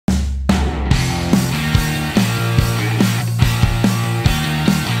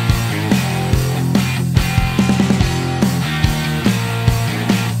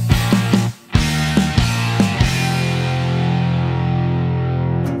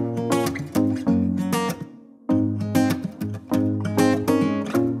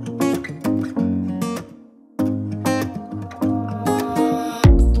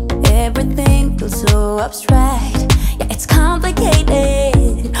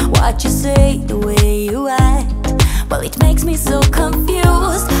say, the way you act, well, it makes me so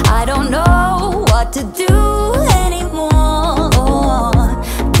confused. I don't know what to do anymore.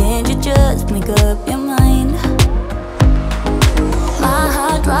 Can't you just make up your mind? My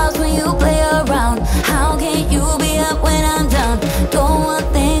heart drops when you play around. How can you be up when I'm down? Don't wanna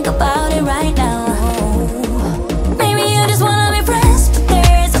think about it right now. Maybe you just wanna be friends, but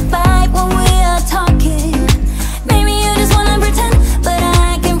there's a fight when we are talking. Maybe you just wanna pretend, but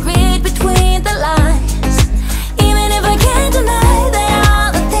I can read between the lines. Even if I can't deny that all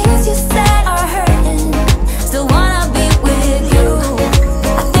the things you said are hurting,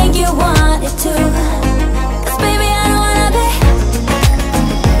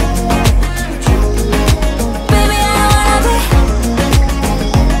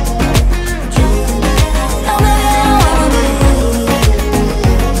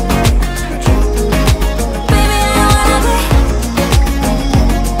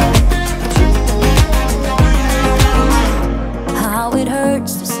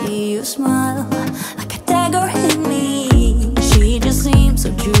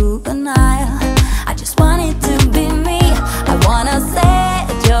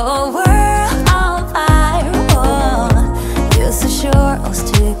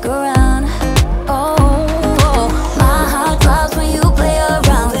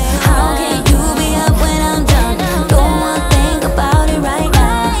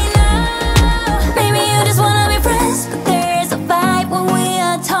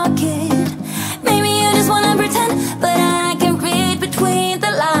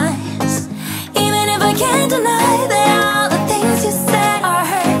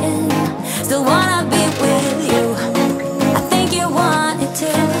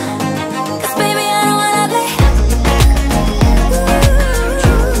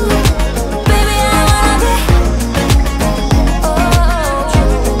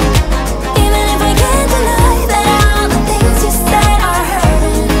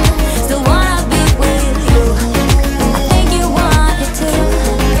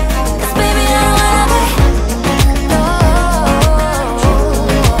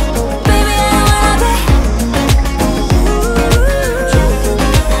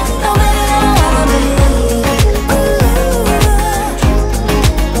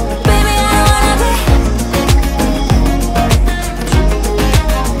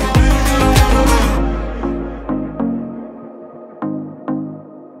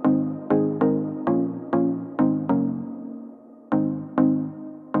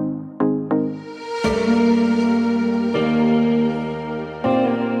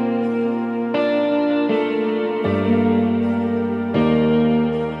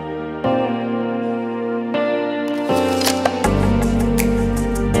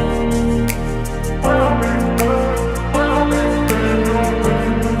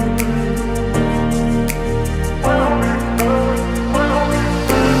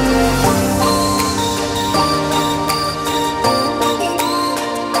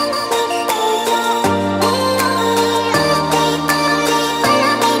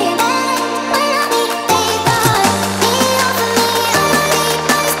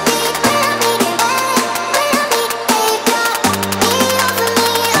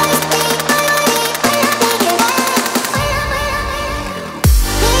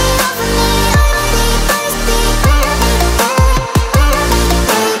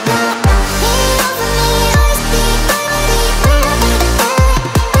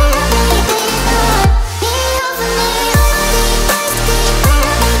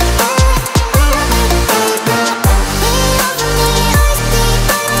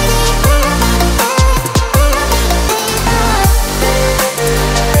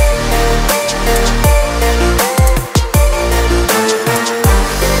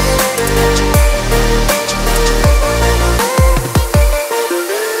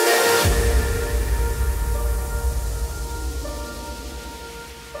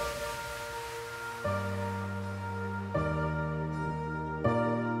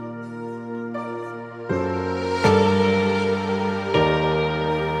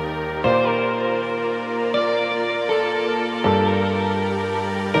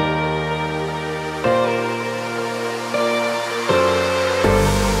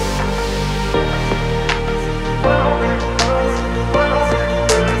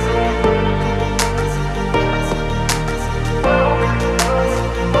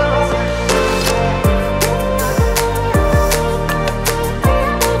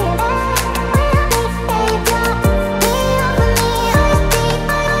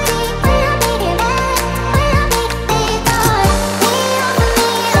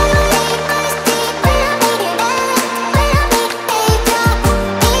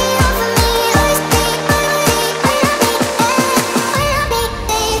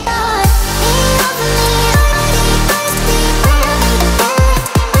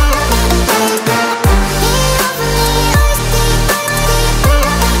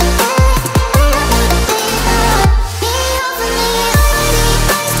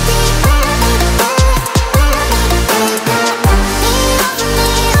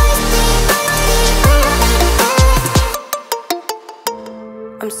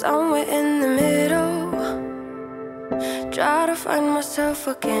 somewhere in the middle. Try to find myself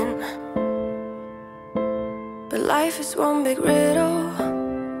again, but life is one big riddle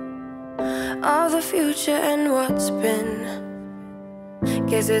of the future and what's been.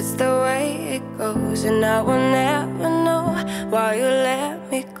 Guess it's the way it goes, and I will never know why you let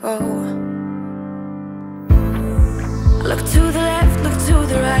me go. Look to the left, look to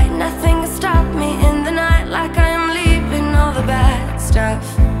the right, nothing can stop me in the night, like I am leaving all the bad stuff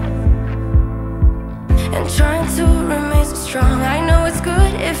and trying to remain so strong. I know it's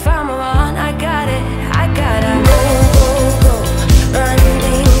good if I'm alone. I got it, I gotta go, go, go,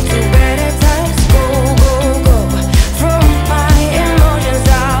 running to better times. Go, go, go, from my emotions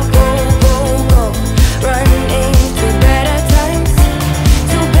I'll go, go, go, running to better times,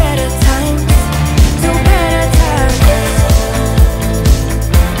 to better times, to better times,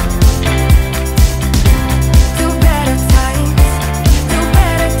 to better times, to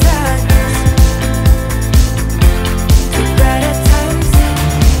better times.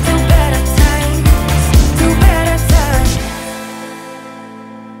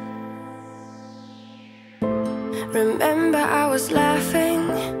 Remember I was laughing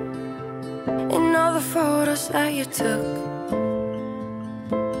in all the photos that you took,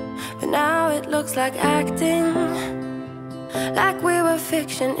 but now it looks like acting, like we were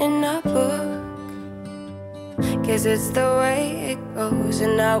fiction in a book. Guess it's the way it goes,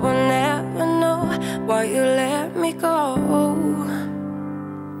 and I will never know why you let me go.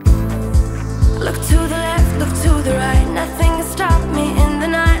 Look to the left, look to the right, nothing can stop me in the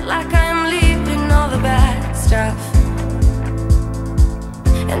night, like I am leaving all the bad stuff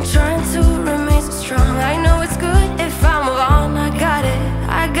and trying to remain so strong. I know it's good if I'm alone. I got it,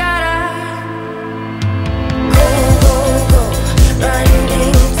 I gotta go, go, go,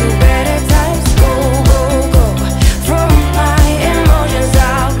 running to better times. Go, go, go, from my emotions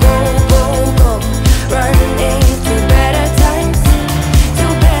I'll go, go, go, running to better times, to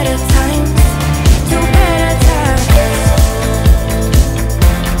better times, to better times,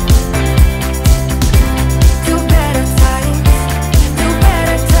 to better times, to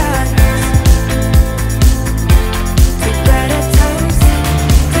better times, to better times,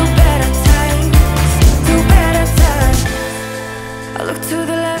 to better times, to better times. I look to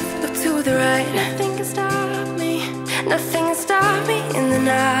the left, look to the right, nothing can stop me, nothing can stop me in the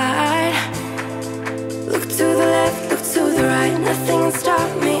night. Look to the left, look to the right, nothing can stop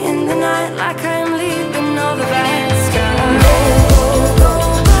me in the night, like I am leaving all the bad stuff. Go, go, go,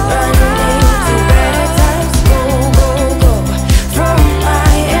 running to better times. Go, go, go, from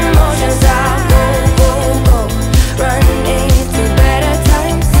my emotions I'll go, go, go, running to better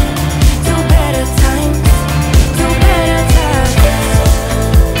times, to better times, to better times,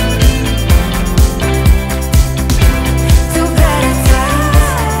 to better times,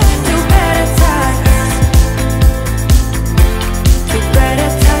 to better times, to better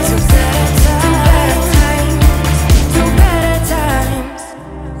times, to better times, to better times.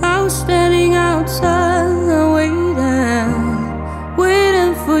 I was standing outside,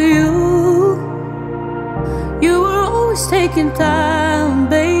 waiting for you. You were always taking time,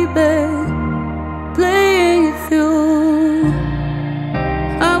 baby, playing it through.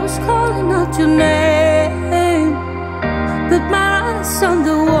 I was calling out your name, but my eyes on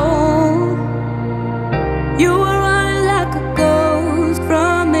the wall. You were running like a ghost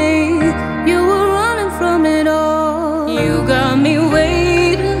from me. You were running from it all. You got me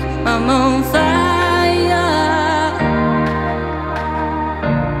waiting, I'm on fire.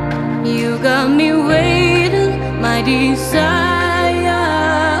 You got me waiting, my desire.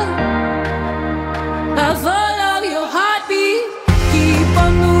 I follow your heartbeat, keep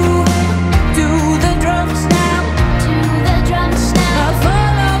on moving to the drums now, to the drums now. I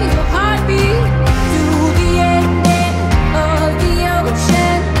follow your heartbeat to the ending of the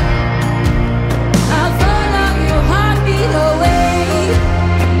ocean. I follow your heartbeat away,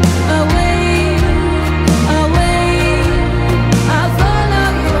 away, away. I follow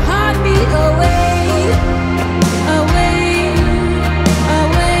your heartbeat away, away,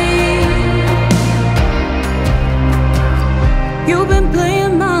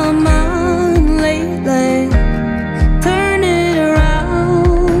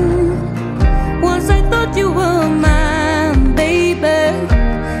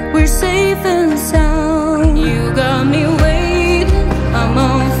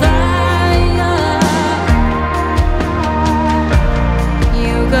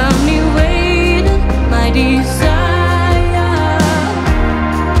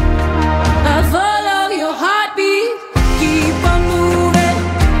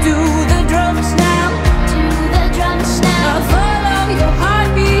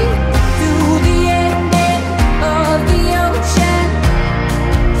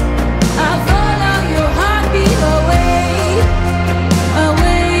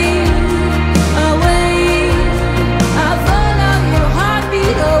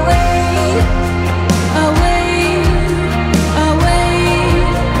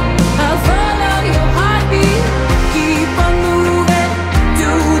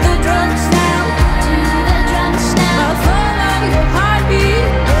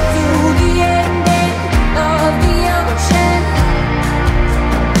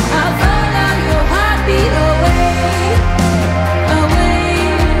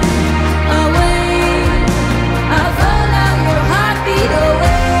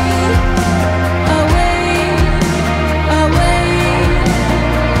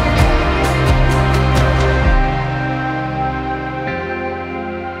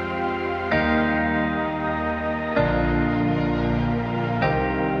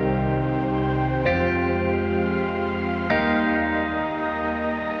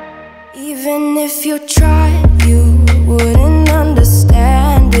 Even if you tried, you wouldn't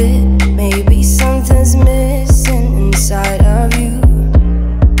understand it. Maybe something's missing inside of you.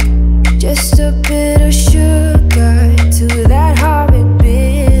 Just a bit of sugar to that horrid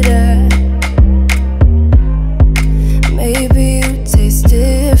bitter. Maybe you taste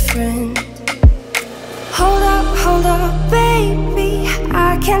different. Hold up, baby,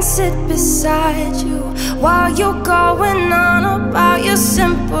 I can sit beside you while you're going on about your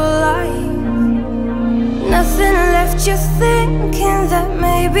simple life. Nothing left you thinking that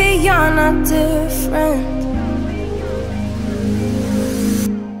maybe you're not different.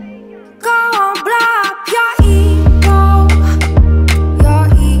 Go on, blow up your ego,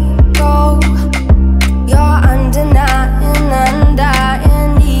 your undying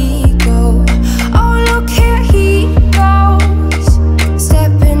ego. Oh, look here he goes,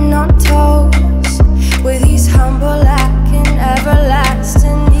 stepping on toes with his humble lacking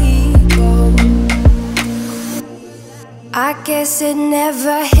everlasting ego. I guess it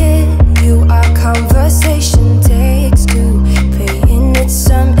never hit you, our conversation takes two, paying it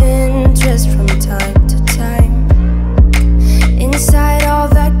some interest from time to time. Inside all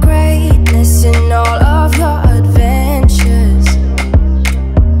that greatness and all of your adventures,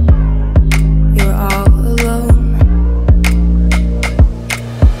 you're all alone.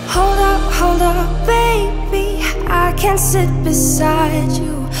 Hold up, baby, I can sit beside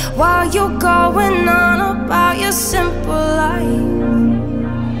you while you're going on about your simple life.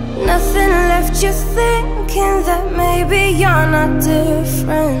 Nothing left you thinking that maybe you're not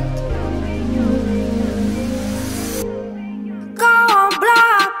different. Go on, blow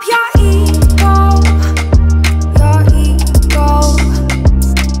up your ego,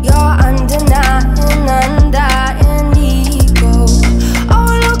 your undying ego.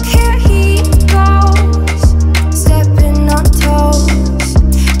 Oh, look here he goes, stepping on toes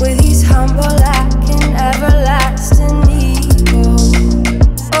with his humble lacking everlasting ego.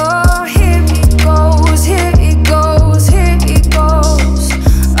 Oh, here he goes, here he goes, here he goes.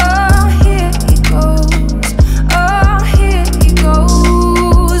 Oh, here he goes, oh, here he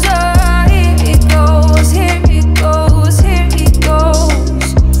goes, oh, here he goes, here he goes, here he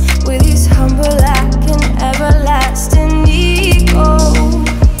goes with his humble lacking everlasting ego.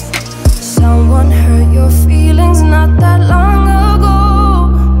 Someone hurt your feelings not that long ago,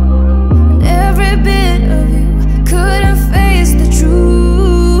 and every bit of you couldn't face the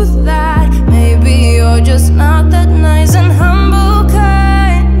truth that maybe you're just not that nice and humble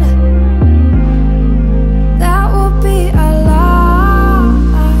kind. That would be a lie.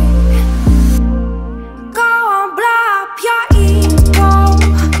 Go on, blow up your ego,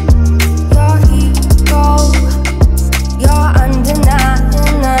 your undying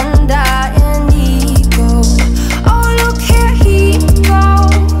ego. Oh, look here he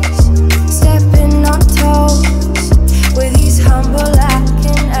goes, stepping on toes with his humble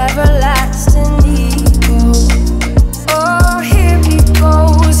lacking everlasting ego. Oh, here he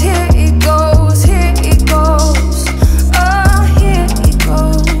goes, here he goes, here he goes. Oh, here he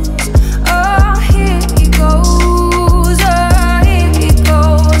goes, oh, here he goes, oh, here he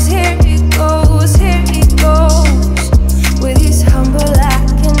goes, here he goes, here he goes with his humble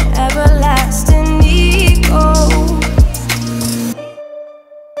lacking everlasting ego.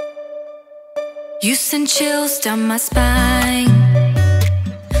 You sent chills down my spine,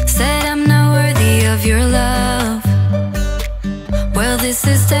 said I'm not worthy of your love. Well, this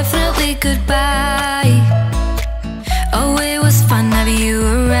is definitely goodbye. Oh, it was fun having you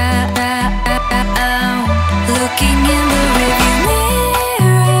around. Looking in the rearview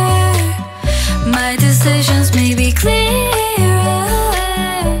mirror, my decisions may be clearer.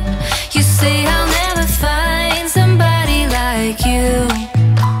 You say I'll never find somebody like you,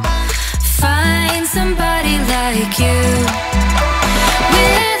 find somebody like you.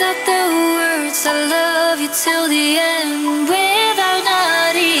 Without the words, I love you till the end, without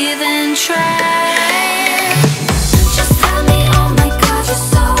not even trying. Just tell me, oh my God, you're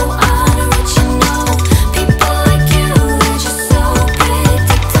so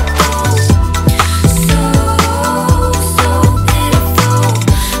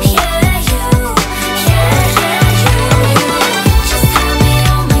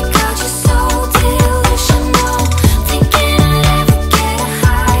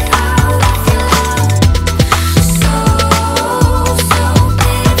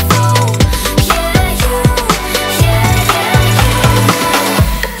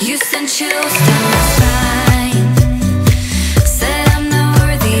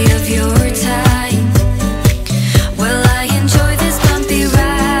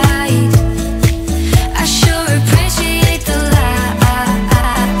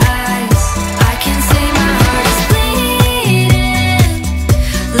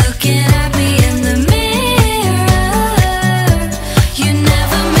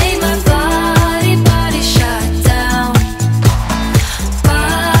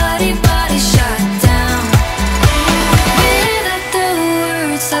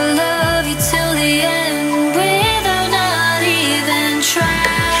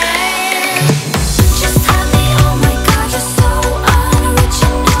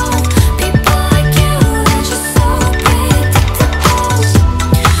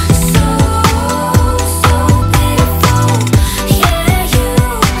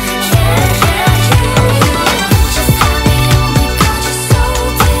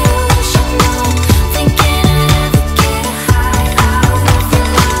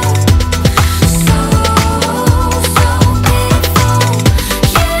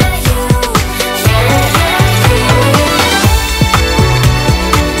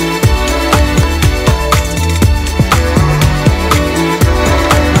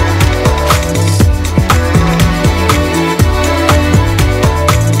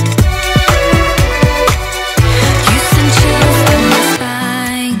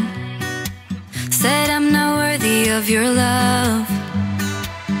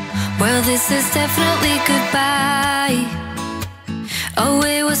Oh,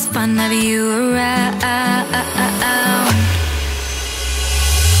 it was fun having you around.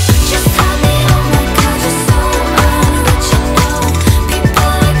 Just tell me, oh my God, you're so unoriginal.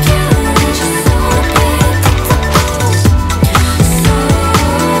 People like you, they're just so predictable. So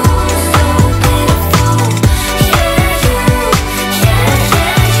beautiful. Yeah, you.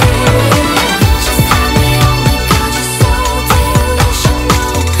 Just tell me, oh my God, you're so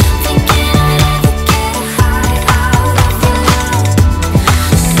delusional. Thinking I'd ever get a high out of your love.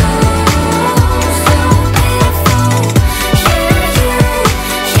 So beautiful.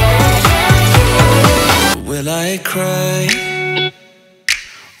 Will I cry?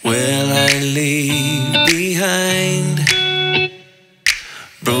 Will I leave behind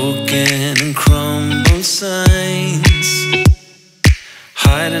broken and crumbled signs,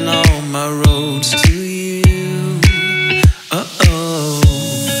 hiding all my roads to you? Uh-oh.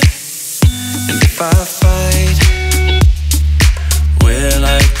 And if I fight, will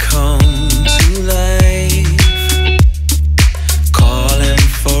I come to life, calling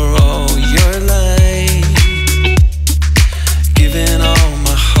for all your light, giving all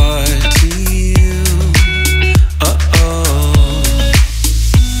my heart to you? Uh-oh.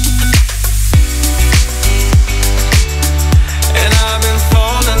 And I've been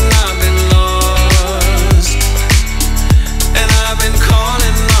falling, I've been lost, and I've been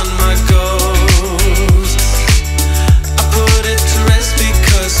calling on my ghost. I put it to rest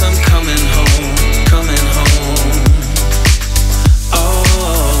because I'm coming home, coming home. Oh.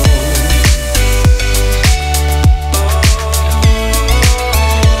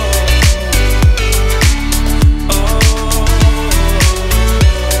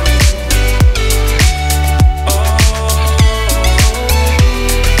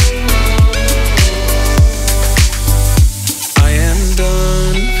 I am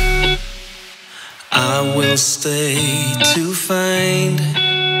done. I will stay to find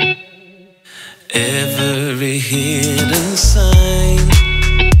every hidden sign,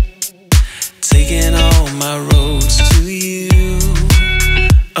 taking all my roads to you.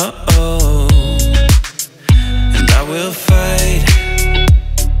 Uh-oh. And I will fight,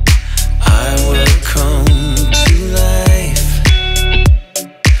 I will come to life,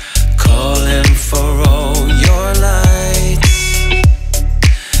 calling for all your lights,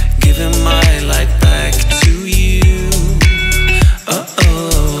 giving my light back to you.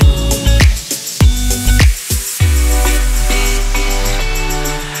 Uh-oh.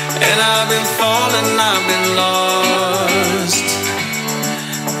 And I've been falling, I've been lost,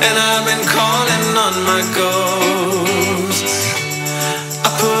 and I've been calling on my ghost. I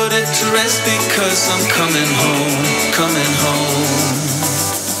put it to rest because I'm coming home, coming home.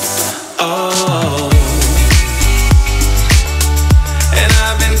 Oh.